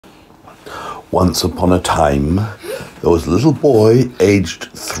Once upon a time, there was a little boy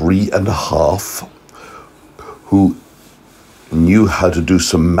aged 3.5 who knew how to do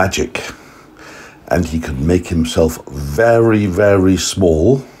some magic, and he could make himself very, very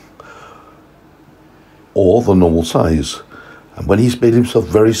small or the normal size. And when he's made himself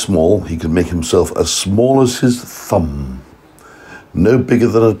very small, he could make himself as small as his thumb, no bigger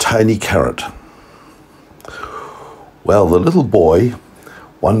than a tiny carrot. Well, the little boy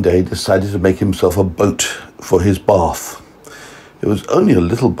one day decided to make himself a boat for his bath. It was only a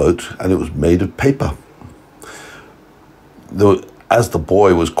little boat, and it was made of paper. As the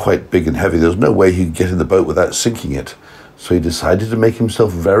boy was quite big and heavy, there was no way he could get in the boat without sinking it. So he decided to make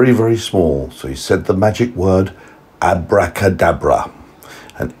himself very, very small. So he said the magic word, abracadabra.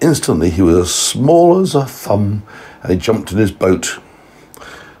 And instantly he was as small as a thumb, and he jumped in his boat.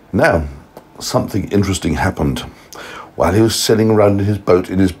 Now, something interesting happened. While he was sailing around in his boat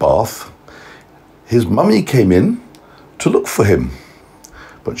in his bath, his mummy came in to look for him.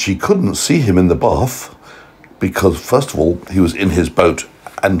 But she couldn't see him in the bath because, first of all, he was in his boat,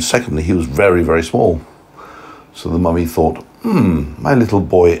 and secondly, he was very, very small. So the mummy thought, my little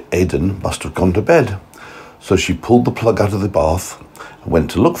boy Aidan must have gone to bed. So she pulled the plug out of the bath and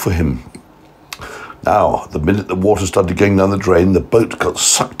went to look for him. Now, the minute the water started going down the drain, the boat got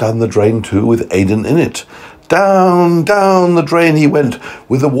sucked down the drain too, with Aidan in it. Down, down the drain he went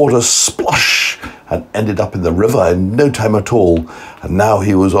with the water splosh, and ended up in the river in no time at all. And now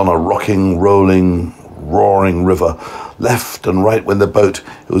he was on a rocking, rolling, roaring river, left and right when the boat.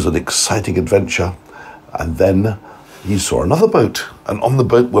 It was an exciting adventure. And then he saw another boat, and on the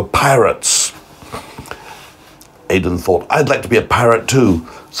boat were pirates. Aidan thought, I'd like to be a pirate too.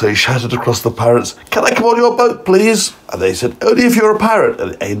 So he shouted across the pirates, can I come on your boat, please? And they said, only if you're a pirate.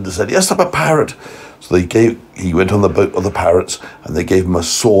 And Aidan said, yes, I'm a pirate. So he went on the boat of the pirates, and they gave him a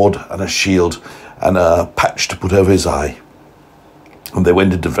sword and a shield and a patch to put over his eye. And they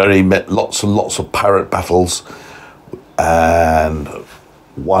went into lots and lots of pirate battles and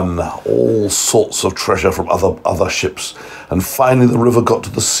won all sorts of treasure from other ships. And finally the river got to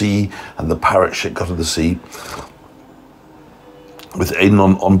the sea, and the pirate ship got to the sea, with Aidan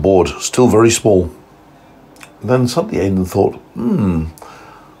on board, still very small. And then suddenly Aidan thought,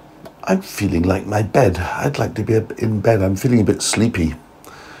 I'm feeling like my bed. I'd like to be in bed. I'm feeling a bit sleepy.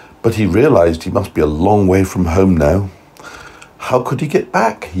 But he realized he must be a long way from home now. How could he get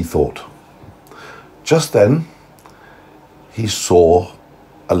back, he thought. Just then, he saw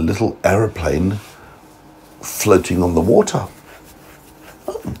a little aeroplane floating on the water.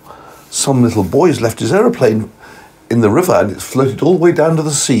 Some little boy's left his aeroplane in the river, and it's floated all the way down to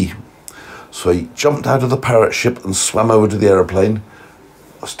the sea. So he jumped out of the pirate ship and swam over to the aeroplane,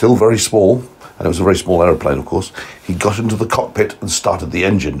 still very small, and it was a very small aeroplane, of course. He got into the cockpit and started the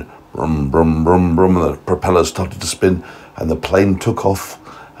engine. Brum, brum, brum, brum, and the propellers started to spin, and the plane took off,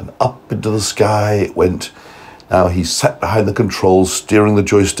 and up into the sky it went. Now he sat behind the controls, steering the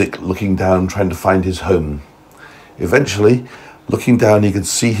joystick, looking down, trying to find his home. Eventually, looking down, he could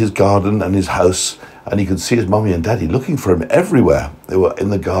see his garden and his house, and he could see his mummy and daddy looking for him everywhere. They were in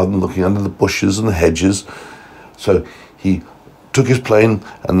the garden, looking under the bushes and the hedges. So he took his plane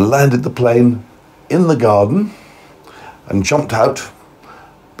and landed the plane in the garden and jumped out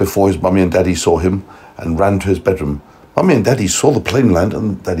before his mummy and daddy saw him, and ran to his bedroom. Mummy and daddy saw the plane land,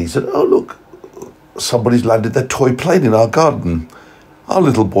 and daddy said, oh, look, somebody's landed their toy plane in our garden. Our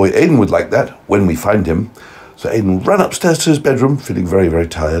little boy Aidan would like that when we find him. So Aidan ran upstairs to his bedroom, feeling very, very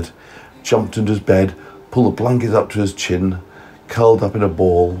tired, jumped into his bed, pulled the blanket up to his chin, curled up in a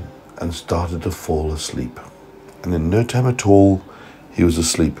ball, and started to fall asleep. And in no time at all, he was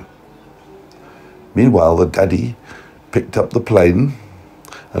asleep. Meanwhile, the daddy picked up the plane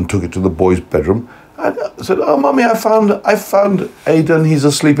and took it to the boy's bedroom and said, oh, Mummy, I found Aidan, he's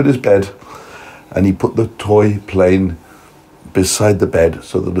asleep in his bed. And he put the toy plane beside the bed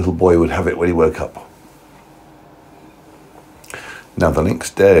so the little boy would have it when he woke up. Now, the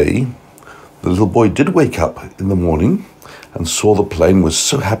next day, the little boy did wake up in the morning and saw the plane, was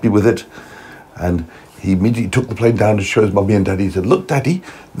so happy with it, and he immediately took the plane down to show his mummy and daddy. He said, look, Daddy,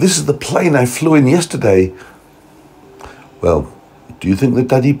 this is the plane I flew in yesterday. Well, do you think that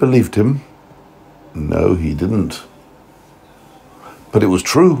Daddy believed him? No, he didn't. But it was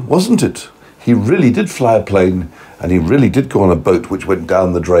true, wasn't it? He really did fly a plane, and he really did go on a boat which went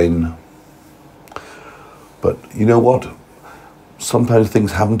down the drain. But you know what? Sometimes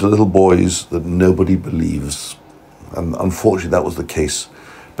things happen to little boys that nobody believes. And unfortunately, that was the case.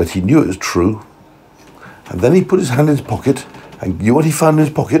 But he knew it was true. And then he put his hand in his pocket, and you know what he found in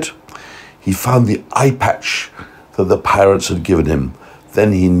his pocket? He found the eye patch that the pirates had given him.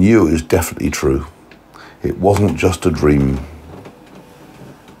 Then he knew it was definitely true. It wasn't just a dream.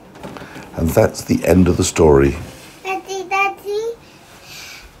 And that's the end of the story.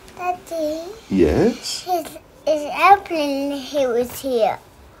 Daddy. Yes? His airplane, he was here.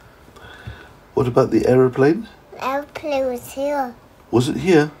 What about the aeroplane? The airplane was here. Was it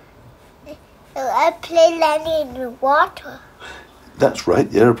here? The airplane landed in the water. That's right,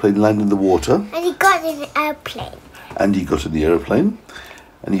 the aeroplane landed in the water. And he got in the airplane. And he got in the aeroplane.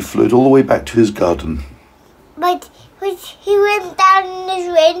 And he flew it all the way back to his garden. But he went down in his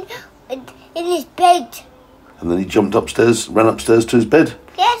rain in his bed. And then he jumped upstairs, ran upstairs to his bed.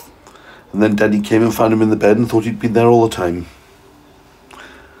 Yes. And then Daddy came and found him in the bed and thought he'd been there all the time.